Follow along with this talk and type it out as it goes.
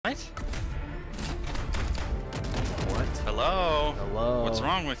Hello? Hello? What's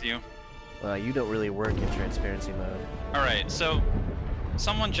wrong with you? You don't really work in transparency mode. Alright, so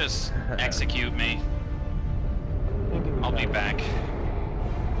someone just execute me. I'll be back.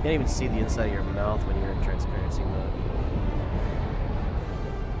 You can't even see the inside of your mouth when you're in transparency mode.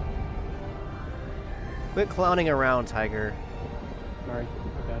 Quit clowning around, Tiger. Sorry,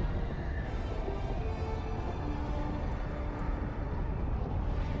 my bad.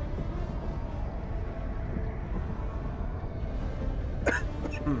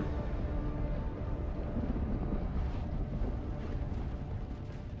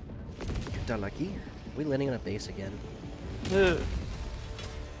 You're lucky. Are we landing on a base again? Ugh.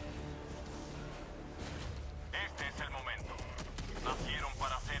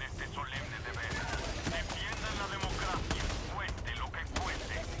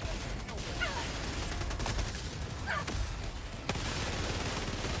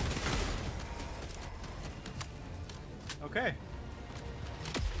 Okay.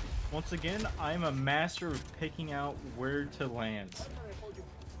 Once again, I'm a master of picking out where to land.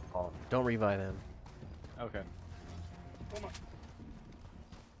 Oh, don't revive him. Okay.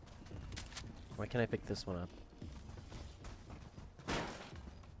 Why can't I pick this one up?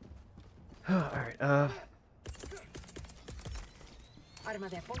 Alright, Arma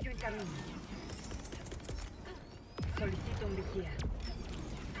de apoyo en camino. Solicito un vigía.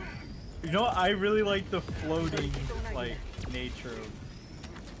 You know, I really like the floating, like, nature of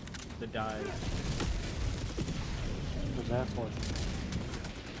the dive. What's that for?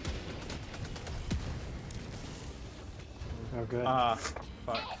 Oh, good.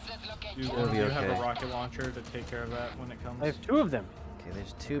 Fuck. Do you okay. have a rocket launcher to take care of that when it comes? I have 2 of them. okay,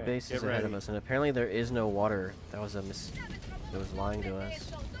 there's 2 Okay, bases get ahead of ready. us, and apparently there is no water. That was a that was lying to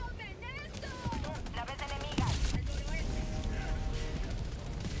us.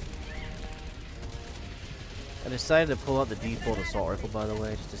 I decided to pull out the default assault rifle, by the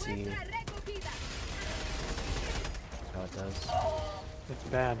way, just to see how it does. It's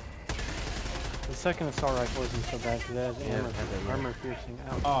bad. The second assault rifle isn't so bad because it has Yeah, armor piercing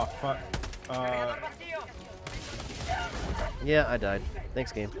out. Oh, fuck. Yeah, I died.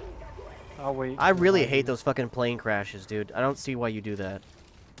 Thanks, game. I'll wait. I really hate those fucking plane crashes, dude. I don't see why you do that.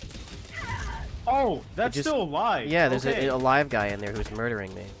 Oh, that's just- still alive. Yeah, there's okay. a live guy in there who's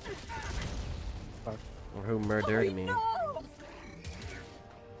murdering me. Fuck. Or who murdered me.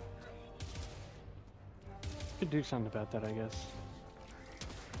 Could do something about that, I guess.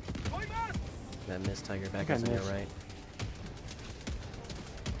 That missed, Tiger. Back I us on your missed. right.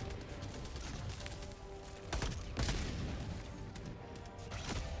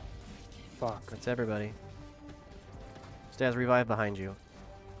 Fuck. That's everybody. Staz, revive behind you.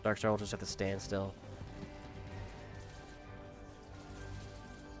 Darkstar will just have to stand still.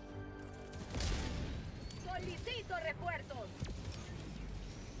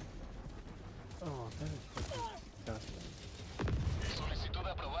 Oh, that is fucking disgusting. Solicitud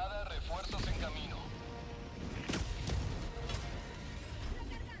aprobada, refuerzos en camino.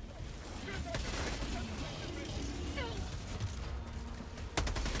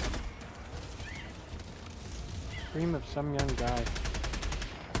 Dream of some young guy.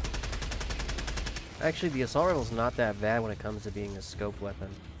 Actually, the assault rifle's not that bad when it comes to being a scope weapon.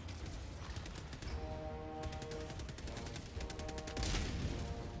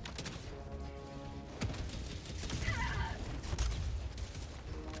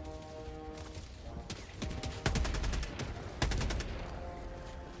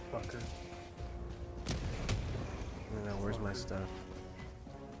 Fucker. I don't know, where's my stuff?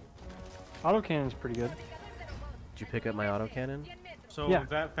 Autocannon's pretty good. Did you pick up my autocannon? So Yeah.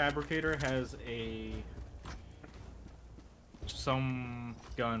 that fabricator has some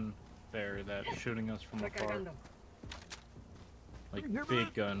gun there that's shooting us from afar. Recargando. Like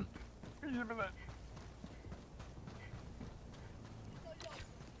big gun.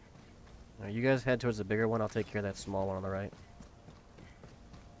 Alright, you guys head towards the bigger one. I'll take care of that small one on the right.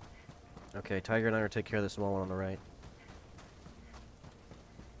 Okay, Tiger and I will take care of the small one on the right.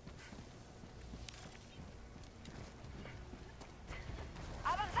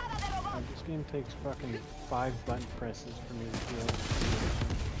 God, this game takes fucking 5 button presses for me to feel.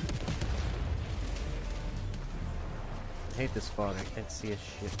 I hate this fog. I can't see a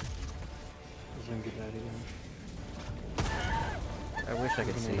shit. He's gonna get that again. I wish I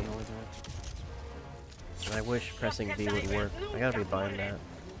could I'm see. gonna ignore that. And I wish pressing B would work. I gotta be buying that.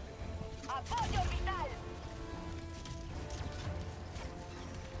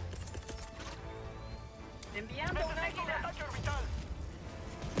 Enviando un águila.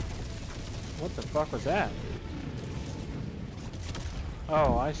 What the fuck was that?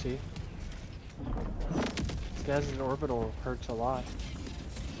 Oh, I see. Staz's orbital hurts a lot.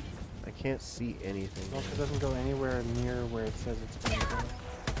 I can't see anything. It also doesn't go anywhere near where it says it's going to go.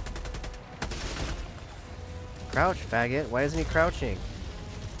 Crouch, faggot. Why isn't he crouching?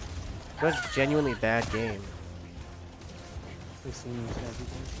 That's a genuinely bad game. They see me Stazzy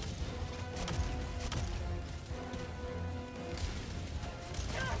things.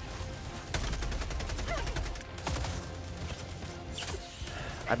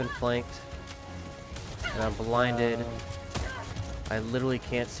 I've been flanked. And I'm blinded. I literally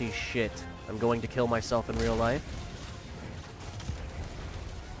can't see shit. I'm going to kill myself in real life.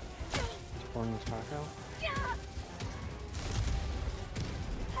 Spawning taco.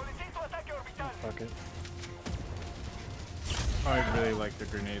 Oh, fuck it. I really like the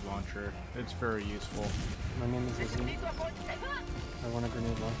grenade launcher. It's very useful. My name is Azim. I want a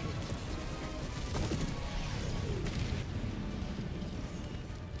grenade launcher.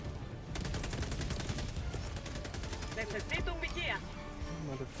 Necesito un vigía.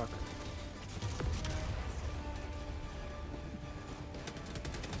 Motherfucker.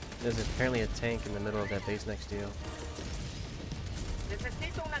 There's apparently a tank in the middle of that base next to you.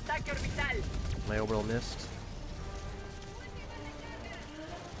 Necesito un ataque orbital. My orbital missed.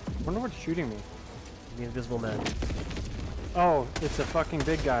 I wonder what's shooting me. The invisible man. Oh, it's a fucking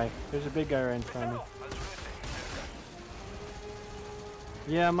big guy. There's a big guy right in front of me.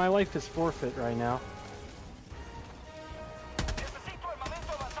 Yeah, my life is forfeit right now.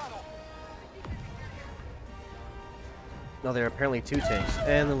 No, there are apparently two tanks,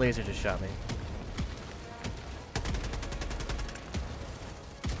 and the laser just shot me.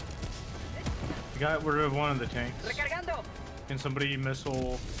 Got rid of one of the tanks. Recargando. Can somebody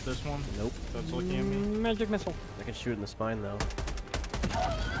missile this one? Nope. That's looking at me. Magic missile. I can shoot in the spine, though.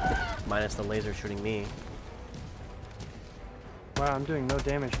 Minus the laser shooting me. Wow, I'm doing no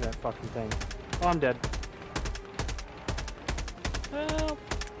damage to that fucking thing. Oh, I'm dead. Help!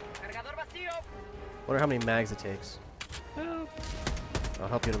 Cargador vacío. Wonder how many mags it takes. Help! I'll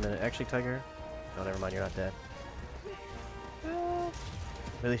help you in a minute. Actually, Tiger? Oh, never mind. You're not dead. Help!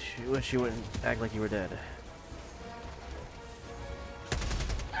 Really wish you wouldn't act like you were dead.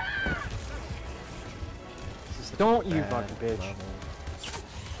 This is a Don't you bad fucking bitch. level.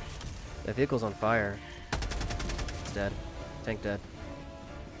 That vehicle's on fire. It's dead. Tank dead.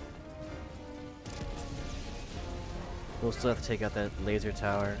 We'll still have to take out that laser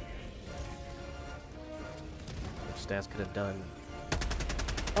tower. Which Stas could have done.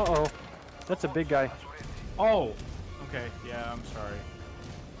 Uh-oh. That's a big guy. Oh! Okay, yeah, I'm sorry.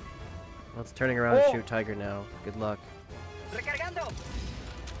 Well, it's turning around to shoot Tiger now. Good luck. Recargando.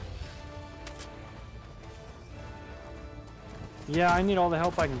 Yeah, I need all the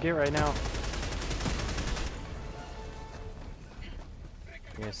help I can get right now.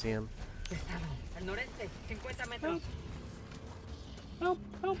 You guys see him? Pesado. Al noreste. 50 metros. Help!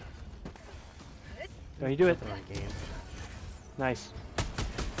 Help! No, you do it. Wrong game. Nice.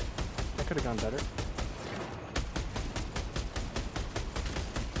 That could have gone better.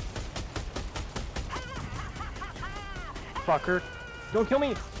 Fucker. Don't kill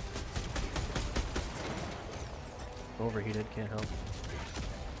me! Overheated, can't help.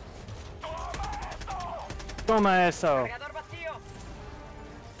 Toma eso! Cargador vacío.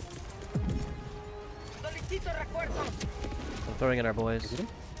 Solicito refuerzos. I'm throwing in our boys.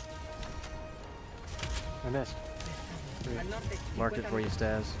 I missed. Al norte. Marked it 50 for you,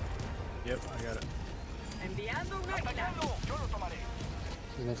 Stas. Yep, I got it. Enviando un águila.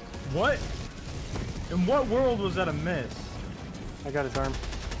 You missed. What? In what world was that a miss? I got his arm.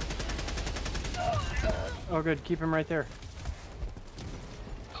 Oh good, keep him right there.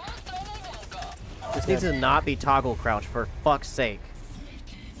 This needs to not be toggle crouch, for fuck's sake.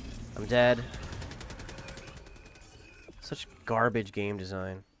 I'm dead. Such garbage game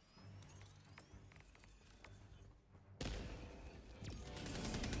design.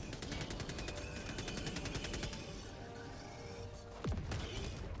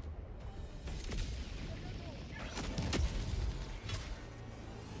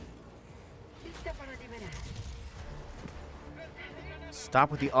 Lista para liberar.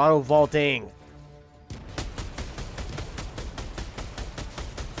 Stop with the auto vaulting.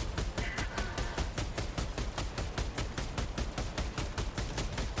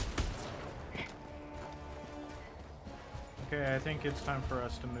 Okay, I think it's time for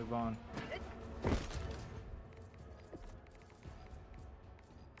us to move on.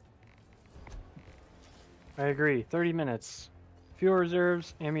 I agree. 30 minutes. Fuel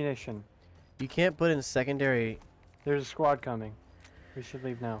reserves, ammunition. You can't put in secondary. There's a squad coming. We should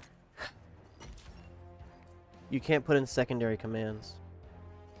leave now. You can't put in secondary commands.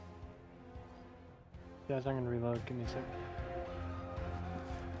 Guys, I'm gonna reload. Give me a sec.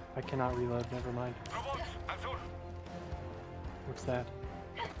 I cannot reload. Never mind. What's that?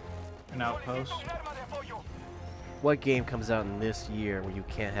 An outpost. What game comes out in this year where you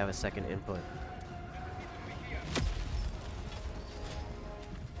can't have a second input?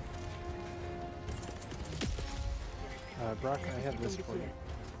 Brock, I have this for you.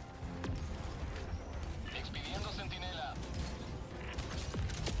 Expidiendo centinela.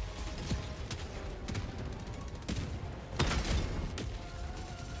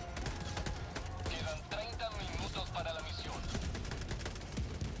 Quedan 30 minutos para la misión.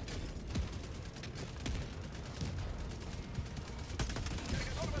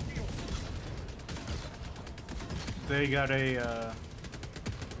 They got a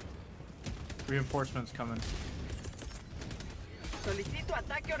reinforcements coming. Solicito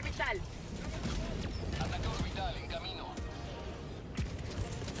ataque orbital. Ataque orbital en camino.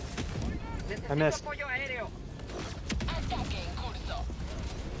 I missed. Necesito apoyo aéreo. Ataque en curso.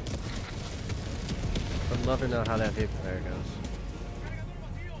 I'd love to know how that vehicle there goes.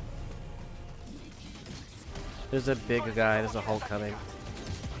 There's a big guy, there's a Hulk coming.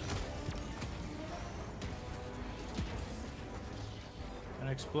 An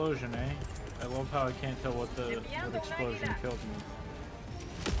explosion, eh? I love how I can't tell what explosion killed me.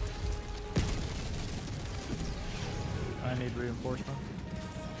 I need reinforcement.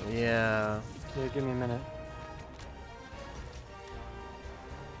 Yeah. Yeah, give me a minute.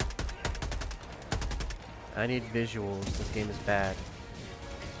 I need visuals. This game is bad.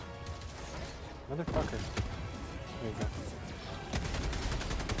 Motherfucker. There you go.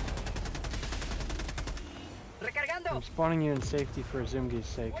 Recargando. I'm spawning you in safety for Azumgi's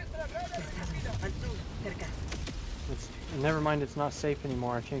sake. Al sur, cerca. It's, never mind, it's not safe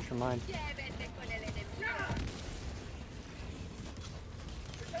anymore. I changed my mind. Llévete con el enemigo.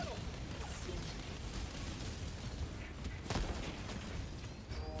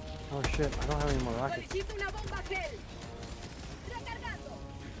 Oh shit, I don't have any more rockets. Solicito una bomba gel. Recargando.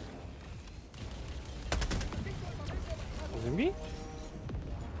 Azumgi?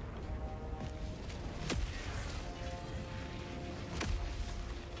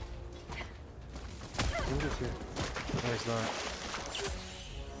 Azumgi's here. No, he's not.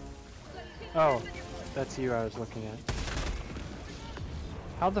 Oh, that's you I was looking at.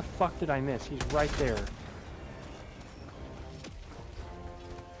 How the fuck did I miss? He's right there.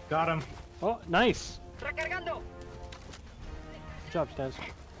 Got him. Oh, nice! Recargando. Good job, Staz.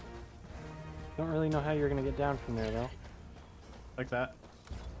 Don't really know how you're gonna get down from there, though. Like that.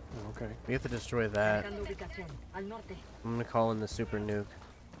 Oh, okay. We have to destroy that. Marcando ubicación. Al norte. I'm gonna call in the super nuke.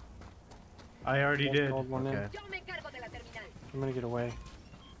 I already did. Called one in. Okay. Yo me encargo de la terminal. I'm gonna get away.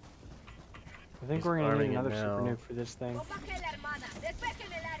 I think He's we're gonna need arming it another super now. nuke for this thing. Bomba gel armada.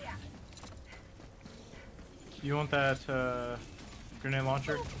 Despejen el área. You want that grenade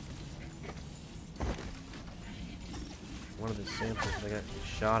launcher? One of the samples I got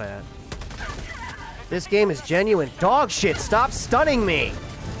shot at. This game is genuine dog shit. Stop stunning me.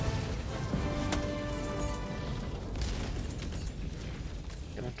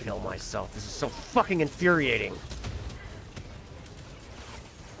 I'm gonna kill myself. This is so fucking infuriating.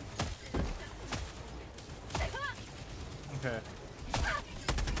 Okay.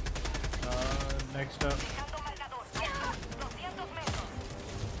 Next up.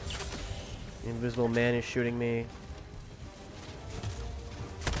 The invisible man is shooting me.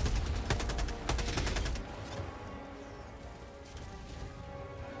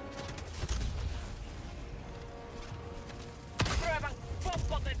 Prueban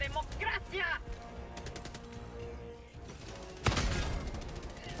poco de democracia.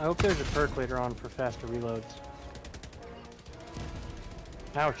 I hope there's a perk later on for faster reloads.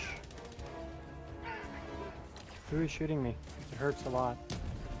 Ouch. Who is shooting me? It hurts a lot.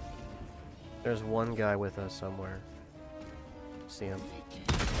 There's one guy with us somewhere. See him.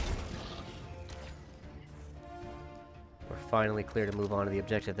 We're finally clear to move on to the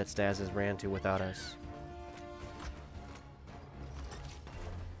objective that Staz has ran to without us.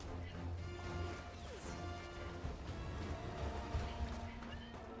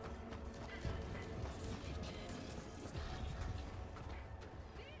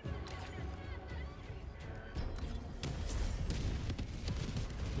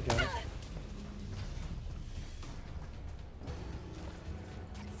 You got it.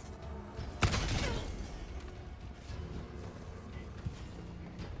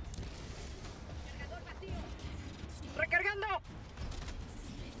 Recargando.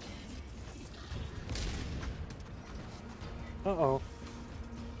 Uh-oh.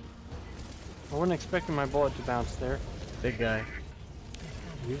 I wasn't expecting my bullet to bounce there. Big guy.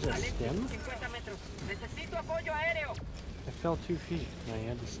 Use a stim? 50 metros. Necesito apoyo aéreo. I fell 2 feet and I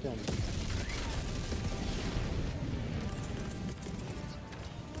had to stim.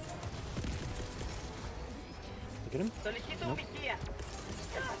 Get him? Solicito un vigía.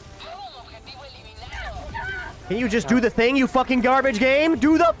 Can you just do the thing, you fucking garbage game?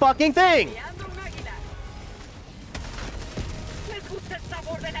 Do the fucking thing! Enviando un águila. ¿Les gusta el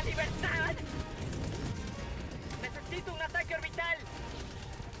sabor de la libertad? Necesito un ataque orbital.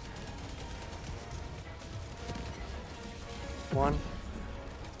 One.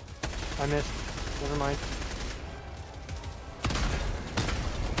 I missed. Never mind.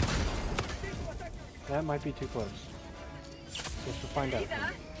 That might be too close. Guess we'll find out.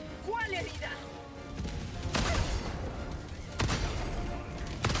 ¿Herida? ¿Cuál herida?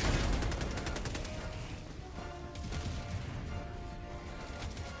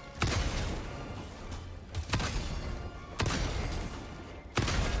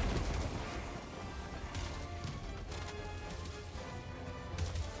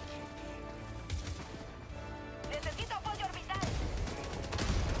 Necesito apoyo orbital.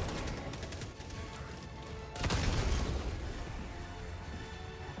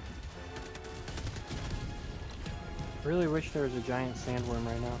 Really wish there was a giant sandworm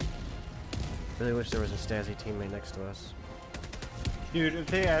right now. Really wish there was a Stasi teammate next to us. Dude, if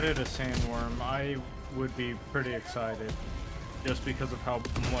they added a sandworm, I would be pretty excited. Just because of how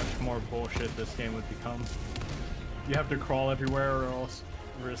much more bullshit this game would become. You have to crawl everywhere or else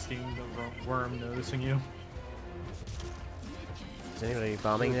risking the worm noticing you. Is anybody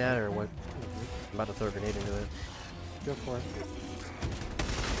bombing that or what? I'm about to throw a grenade into it. Go for it.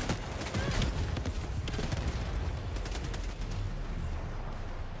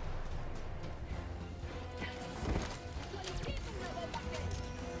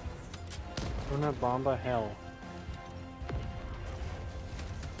 Una bomba hell.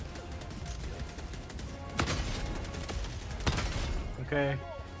 Okay.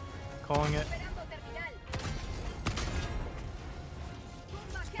 Calling it. Esperando terminal.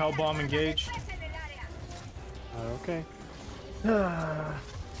 Hell bomb engaged. Despeje en el área. Okay.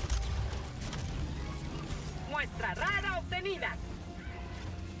 Muestra rara obtenida.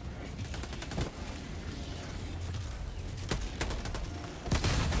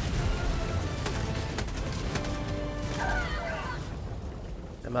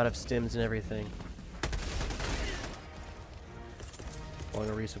 I'm out of stims and everything. Want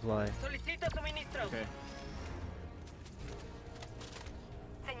to resupply. Solicito suministro. Okay.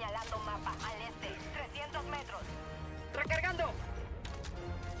 Señalando mapa al este. 300 metros. Recargando.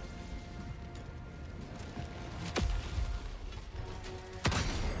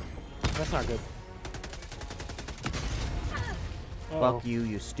 That's not good. Fuck you,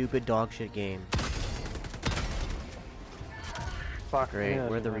 you stupid dog shit game. Fuck. Great, yeah,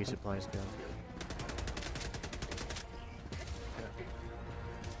 where'd the that happened. resupplies go?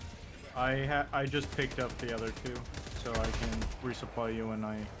 I just picked up the other two, so I can resupply you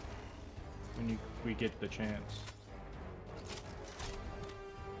when we get the chance.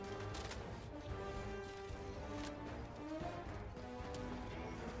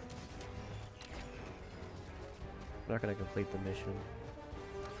 I'm not gonna complete the mission.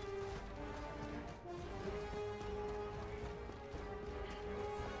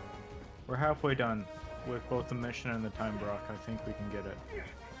 We're halfway done with both the mission and the time block. I think we can get it.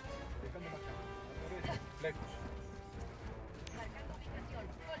 Marcando ubicación.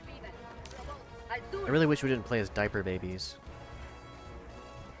 Olvídalo. Robot. Al sur. I really wish we didn't play as diaper babies.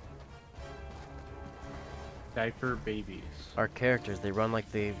 Diaper babies. Our characters, they run like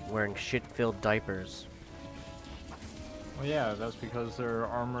they wearing shit-filled diapers. Well, yeah, that's because their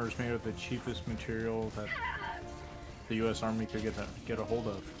armor is made of the cheapest material that the U.S. Army could get a hold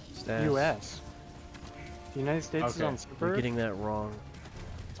of. Stas, U.S. The United States is Okay. on you're super. getting that wrong.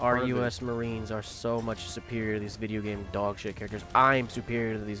 part Our of it. U.S. Marines are so much superior to these video game dog shit characters. I'm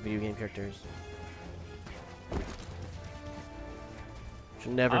superior to these video game characters.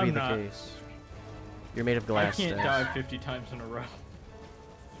 Should never be I'm the not. case. You're made of I glass, can't Stas. die 50 times in a row.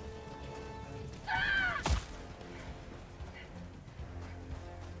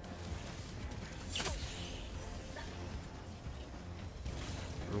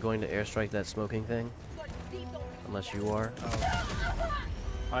 I'm going to airstrike that smoking thing. Unless you are.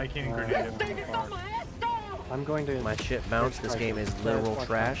 I can't grenade it from afar. I'm going to. My shit mounts. This airstrike game it. is literal Watch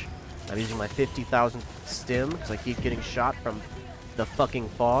trash. I'm using my 50,000 stim because I keep getting shot from the fucking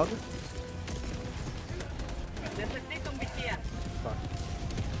fog. Necesito un vigía. Fuck.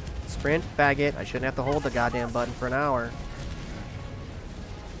 Sprint, faggot. I shouldn't have to hold the goddamn button for an hour.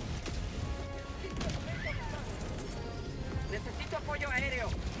 Necesito apoyo aéreo.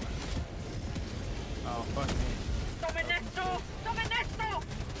 Fuck me. Tomen esto! Tomen esto!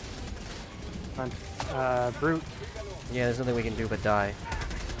 Brute. Yeah, there's nothing we can do but die.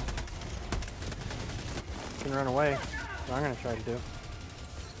 Can run away. That's what I'm gonna try to do.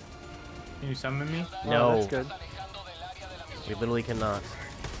 Can you summon me? Oh, No, that's good. we literally cannot.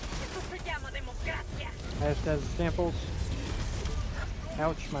 Eso se llama democracia. Has samples.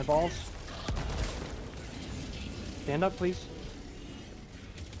 Ouch, my balls. Stand up, please.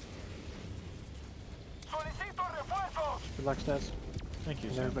 Good luck, Stas. Thank you,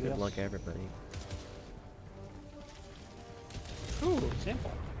 And Sam. everybody Good else. luck, everybody. Ooh,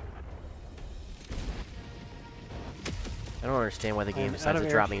 sample. I don't understand why the game I'm decides out to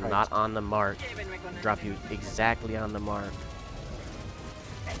of drop me airstrikes. not on the mark. Llévenme con el Drop you exactly on the mark.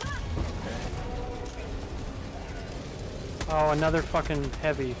 Oh, another fucking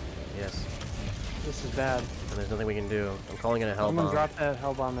heavy. Yes. This is bad. And there's nothing we can do. I'm calling it a hell Someone bomb. drop that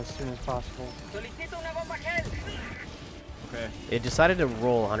hell bomb as soon as possible. Solicito una bomba gel. Okay. It decided to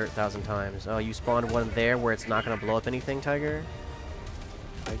roll 100,000 times. Oh, you spawned one there where it's not going to blow up anything, Tiger?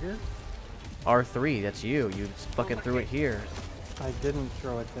 Tiger? R3, that's you. You fucking threw it here. I didn't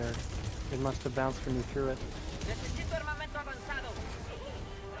throw it there. It must have bounced when you threw it. Necesito armamento avanzado.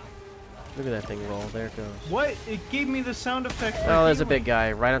 Look at that thing roll. There it goes. What? It gave me the sound effect. for Oh, there's a healing. big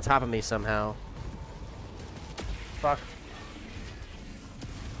guy right on top of me somehow. Fuck.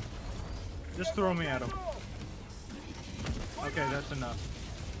 Just throw me at him. Okay, that's enough.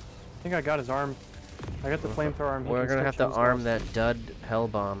 I think I got his arm. I got the flamethrower arm. He We're can gonna still have to choose arm those. that dud hell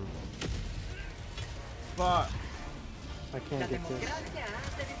bomb. Fuck. I can't get this. Democracia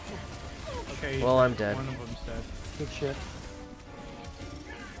hace de Okay. he's Well, I'm dead. dead. One of them's dead. Good shit.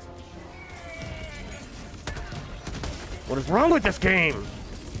 What is wrong with this game?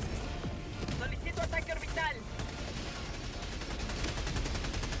 Solicito ataque orbital.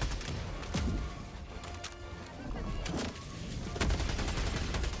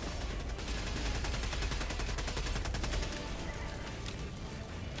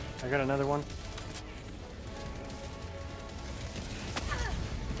 I got another one.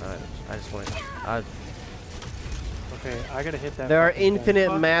 I just want. Okay, I gotta hit that. There are fucking thing.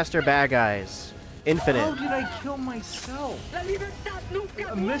 infinite master bad guys. How Infinite. did I kill myself? La libertad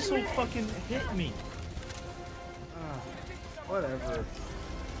nunca A missile duerme. fucking hit me. Whatever.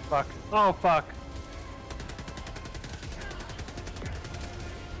 Fuck. Oh fuck.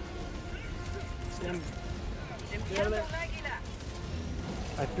 Enviando un águila.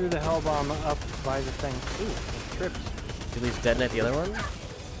 I threw the hell bomb up by the thing. Ooh, tripped. Did we detonate the other one?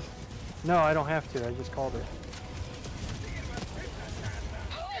 No, I don't have to. I just called it.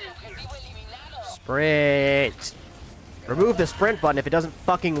 Sprint. Remove the sprint button if it doesn't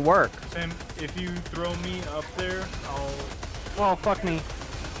fucking work. Sam, if you throw me up there, I'll... Oh fuck me.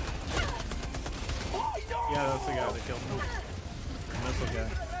 Yeah, that's the guy that killed me. The missile guy.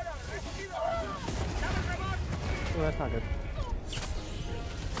 Oh, that's not good.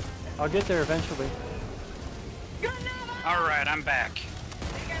 I'll get there eventually. All right, I'm back.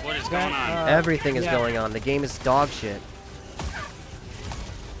 What is going on? Everything is yeah. going on. The game is dog shit.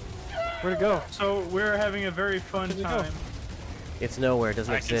 Where'd it go? So, we're having a very fun Where'd it go? time. It's nowhere. It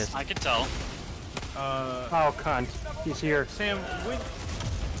doesn't exist. I can tell. Oh, cunt. He's here. Sam, wait.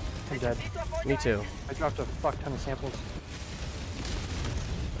 I'm dead. Me too. I dropped a fuck ton of samples.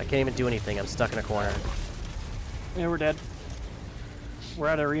 I can't even do anything. I'm stuck in a corner. Yeah, we're dead. We're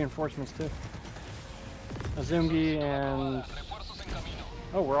out of reinforcements too. Azumgi and...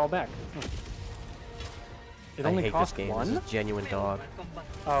 Oh, we're all back. Hmm. It I only hate this cost game. one? This is genuine dog.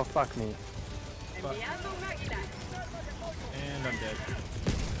 Oh, fuck me. Enviando un águila. And I'm dead.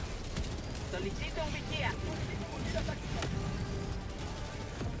 Solicito un vigía.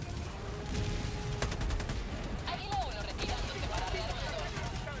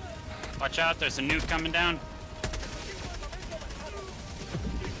 Watch out, there's a nuke coming down.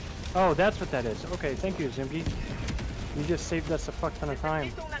 Oh, that's what that is. Okay, thank you, Azumgi. You just saved us a fuck ton of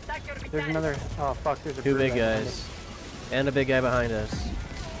time. Necesito un ataque orbital. There's another... Oh, fuck, there's a Two bird big right behind guys. And a big guy behind us. it.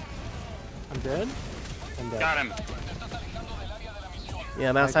 I'm dead? I'm dead. Got him. Yeah,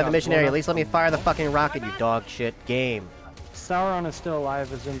 I'm outside the got mission blown area. At up least let me fire the fucking rocket, you dog shit game. Sauron is still alive,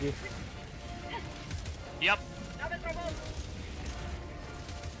 Azumgi. Yep.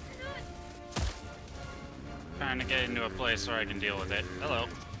 Trying to get into a place where I can deal with it. Hello.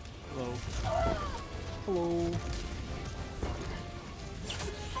 Hello. Hello.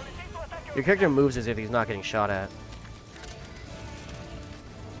 Your character moves as if he's not getting shot at.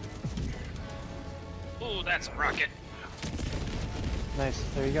 Ooh, that's a rocket. Nice,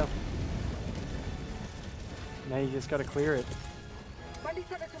 there you go. Now you just gotta clear it.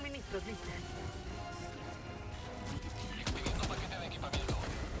 Baliza de suministros lista.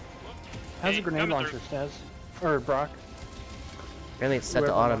 How's Hey, the grenade coming launcher, through. Staz? Or Brock? Apparently it's set to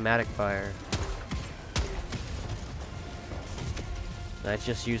Whoever- automatic fire. I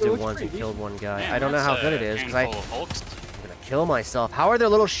just used It it looks once and pretty killed one guy. Man, I don't know how that's good a it is, because I'm handful of Hulks. gonna kill myself. How are there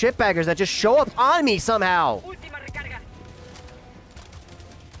little shitbaggers that just show up on me somehow? Última recarga.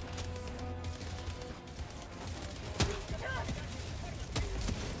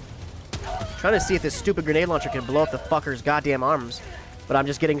 Trying to see if this stupid grenade launcher can blow up the fucker's goddamn arms. But I'm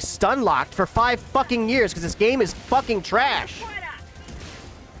just getting stun locked for 5 fucking years because this game is fucking trash. Fuera.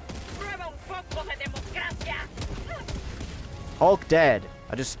 Prueba un poco de democracia. Hulk dead.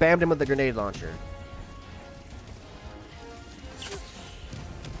 I just spammed him with the grenade launcher.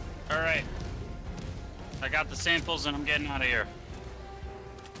 Alright. I got the samples and I'm getting out of here.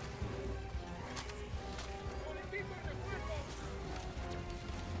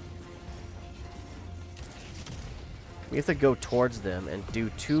 We have to go towards them and do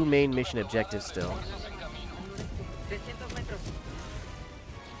 2 main mission objectives still. 300 metros.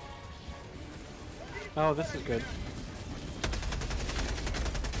 Oh, this is good.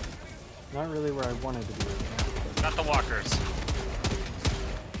 Not really where I wanted to be. Got the walkers.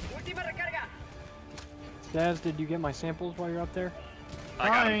 Última recarga. Staz, did you get my samples while you're up there? I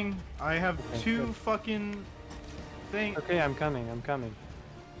got 'em. Trying. I have Okay, 2 good. fucking things. Okay, I'm coming, I'm coming.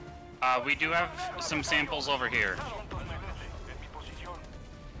 We do have some samples over here.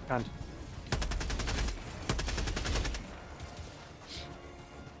 Cunt.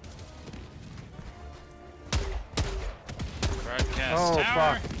 Broadcast Oh,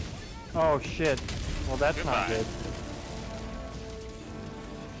 tower. fuck. Oh, shit. Well, that's Goodbye. not good.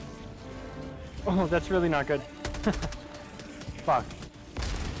 Oh, that's really not good. Fuck.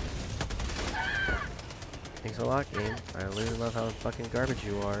 Thanks a lot, game. I really love how fucking garbage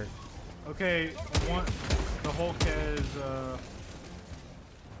you are. Okay, one. The Hulk has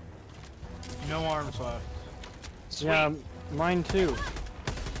no arms left. Sweet. Yeah, mine too. You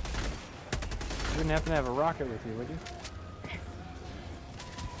wouldn't happen to have a rocket with you, would you?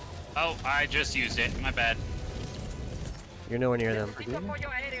 Oh, I just used it. My bad. You're nowhere near them. Necesito apoyo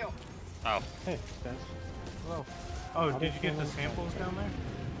aéreo. Oh. Hey, Staz. Hello. Oh, How did did you get you the know? samples down there?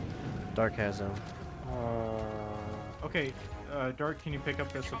 Dark has them. Okay, Dark, can you pick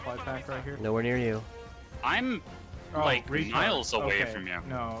up the supply pack right here? Nowhere near you. I'm Oh, like retard. miles away Okay. from you.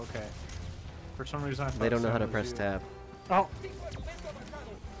 No, okay. For some reason I thought They don't know how to Sam was press you. tab. Oh,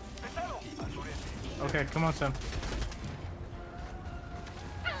 Okay, come on, Sam.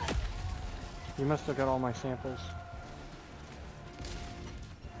 you must have got all my samples.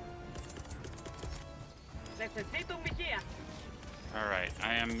 Necesito un vigía. Alright,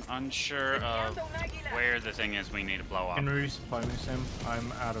 I am unsure of where the thing is we need to blow up. Can you resupply me, Sam?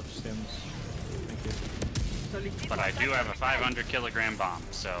 I'm out of stims. Thank you. Solicito But I do ataque have a de 500 kilogram bomb,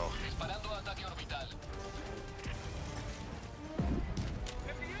 so. Disparando ataque orbital.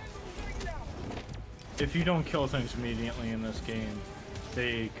 If you don't kill things immediately in this game,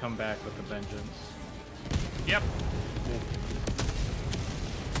 they come back with a vengeance. Yep.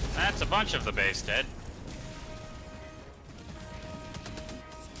 That's a bunch of the base dead.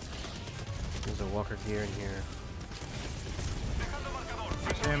 There's a walker gear in here.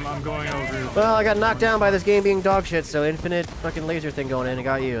 Sam, I'm going over. Well, I got knocked down by this game being dog shit, so infinite fucking laser thing going in and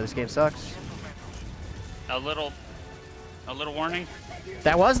got you. This game sucks. A little warning.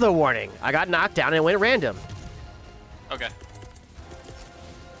 That was the warning. I got knocked down and it went random. Okay.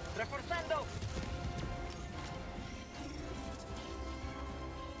 Reforzando.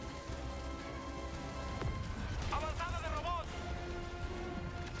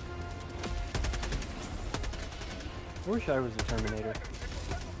 I wish I was a Terminator.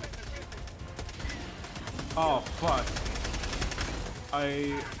 Oh, fuck.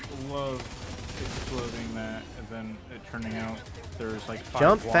 I love exploding that and then it turning out there's like 5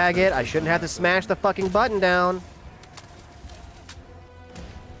 Jump, walkers faggot. I within shouldn't have to that smash the building. fucking button down.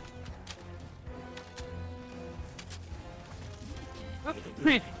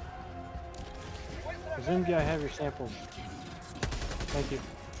 Zimgy, I have your samples. Thank you.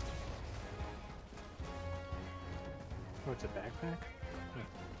 Oh, it's a backpack?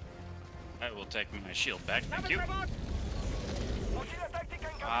 I will take my shield back. Thank you. What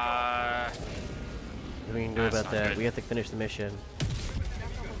we can do That's about not that? good. We have to finish the mission.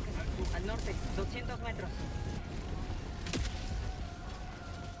 Al norte, 200 metros.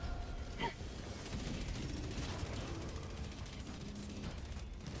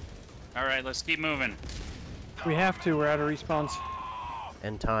 all right, let's keep moving. We have to, we're out of respawns.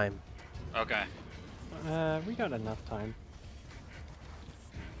 And time. Okay. We got enough time.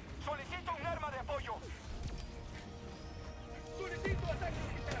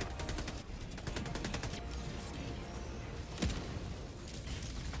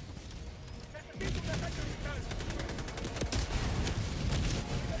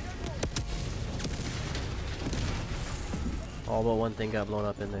 All but one thing got blown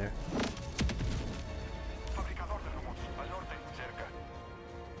up in there.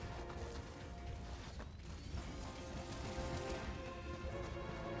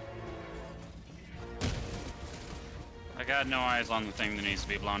 I got no eyes on the thing that needs to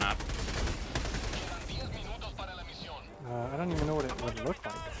be blown up. I don't even know what it would look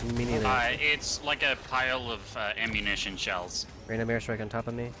like. Me neither. It's like a pile of ammunition shells. Random airstrike on top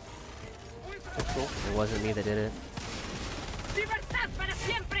of me. That's cool. It wasn't me that did it.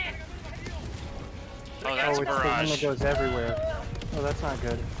 Oh, that's Oh, a it's the one that barrage. goes everywhere. Oh, that's not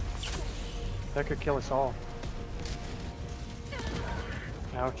good. That could kill us all.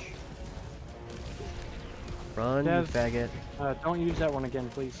 Ouch. Run, Dev. you faggot. Don't use that one again,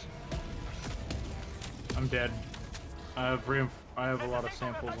 please. I'm dead. I have a lot of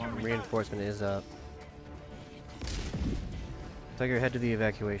samples on me. Reinforcement is up. Take your head to the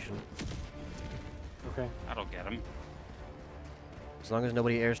evacuation. Okay. That'll get him. As long as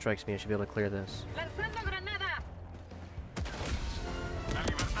nobody airstrikes me, I should be able to clear this.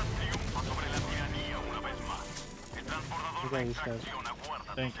 Okay, these guys.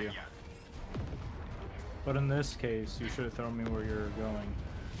 Thank you. But in this case, you should have thrown me where you're going.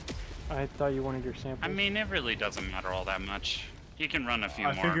 I thought you wanted your samples. I mean, it really doesn't matter all that much. He can run a few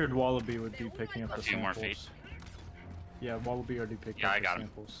I more. figured Wallaby would be picking up A the few samples. more feet. Yeah, Wallaby already picked Yeah, up I the got him.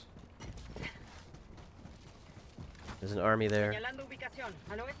 samples. There's an army there.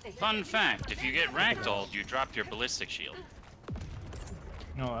 Fun fact, if you get ragdolled, you drop your ballistic shield.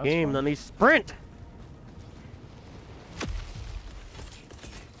 No, that's Game, fine. let me sprint!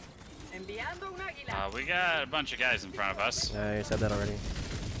 We got a bunch of guys in front of us. I said that already.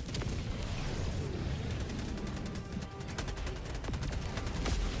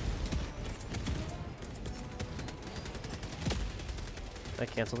 Did I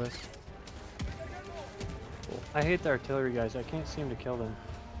cancel this? I hate the artillery guys. I can't seem to kill them.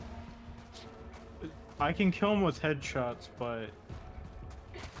 I can kill them with headshots, but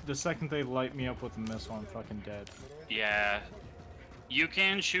the second they light me up with a missile, I'm fucking dead. Yeah, you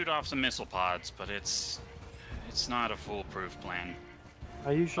can shoot off the missile pods, but it's not a foolproof plan.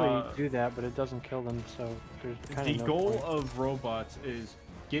 I usually do that, but it doesn't kill them, so there's kind The of no goal point. of robots is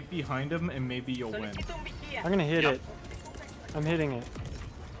get behind them and maybe you'll win. I'm gonna hit Yep. it. I'm hitting it.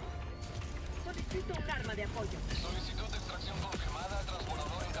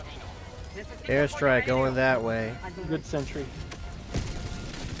 Airstrike going that way. Good sentry.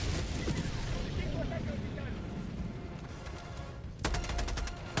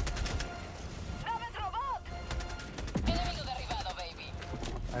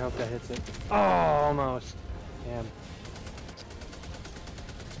 I hope that hits it. Oh, almost. Damn.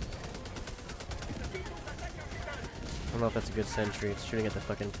 I don't know if that's a good sentry. It's shooting at the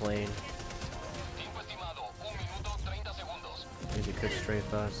fucking plane. Maybe it could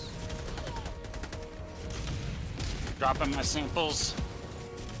strafe us. Dropping my samples.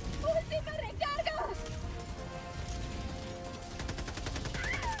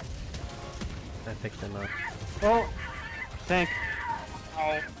 I picked them up. Oh! Tank.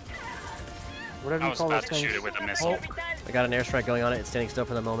 Oh, Whatever I you was call about those to things. shoot it with a missile. I got an airstrike going on it. It's standing still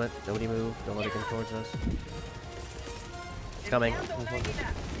for the moment. Nobody move. Don't let it come towards us. It's coming.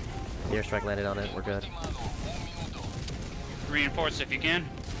 The airstrike landed on it. We're good. Reinforce if you can.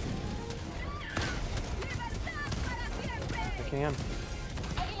 I can.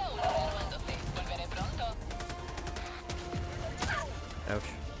 Ouch.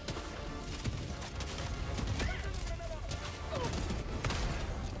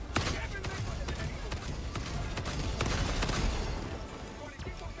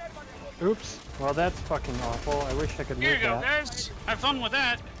 Oops. Well, that's fucking awful. I wish I could move Here you go, that. guys. Have fun with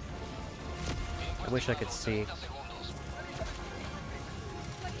that. I wish I could see. I'm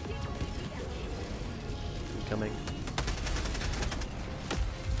coming.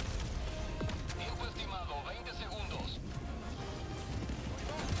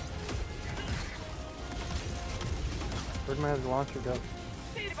 Where'd my other launcher go?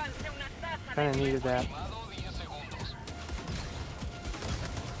 Kinda needed that.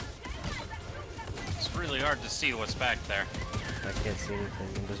 It's really hard to see what's back there. I can't see anything.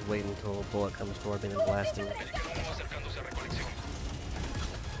 I'm just waiting until a bullet comes toward me and blasting.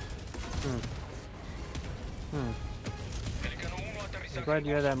 I'm glad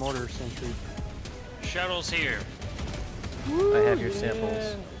you had that mortar sentry. Shuttle's here. I have your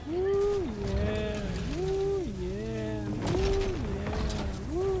samples. Woo, yeah. Woo, yeah. Woo,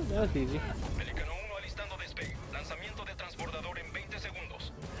 yeah. Woo. That was easy. Pelicano 1 alistando despegue. Lanzamiento de transbordador en 20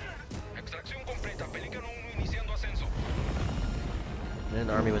 segundos. Extracción completa. Pelicano 1 iniciando ascenso. And an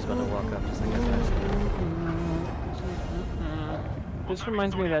army was about to walk up just like I was. This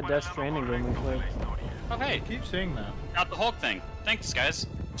reminds me of that Death Stranding game we played. Okay, Keep saying that. got the Hulk thing. Thanks, guys.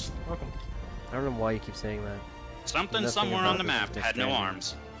 Welcome. I don't know why you keep saying that. Something Nothing somewhere about on the this map is Death had no Stranding.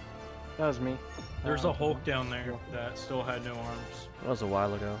 arms. That was me. There's a Hulk down there that still had no arms. That was a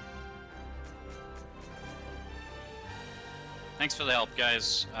while ago. Thanks for the help,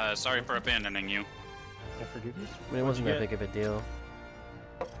 guys. Sorry for abandoning you. I forgive you. I mean, it wasn't you that get? big of a deal.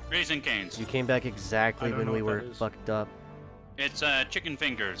 Raising Cane's. You came back exactly I don't when know we what were that is. fucked up. It's chicken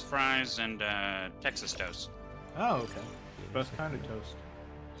fingers, fries, and Texas toast. Oh, okay. Best kind of toast.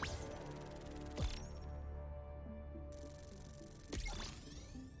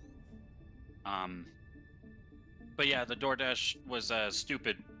 But yeah, the DoorDash was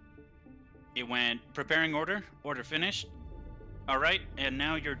stupid. It went preparing order finished. All right, and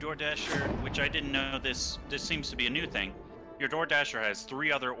now your DoorDasher, which I didn't know this seems to be a new thing. Your DoorDasher has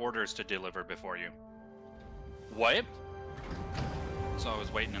 3 other orders to deliver before you. What? So I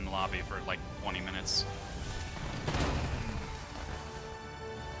was waiting in the lobby for like 20 minutes.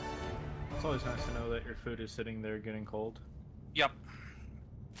 It's always nice to know that your food is sitting there getting cold. Yep.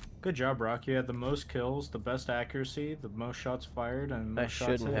 Good job, Rock. You had the most kills, the best accuracy, the most shots fired, and most I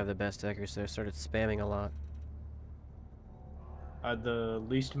shots shouldn't hit. have the best accuracy. I started spamming a lot. I had the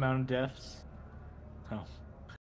least amount of deaths. Oh,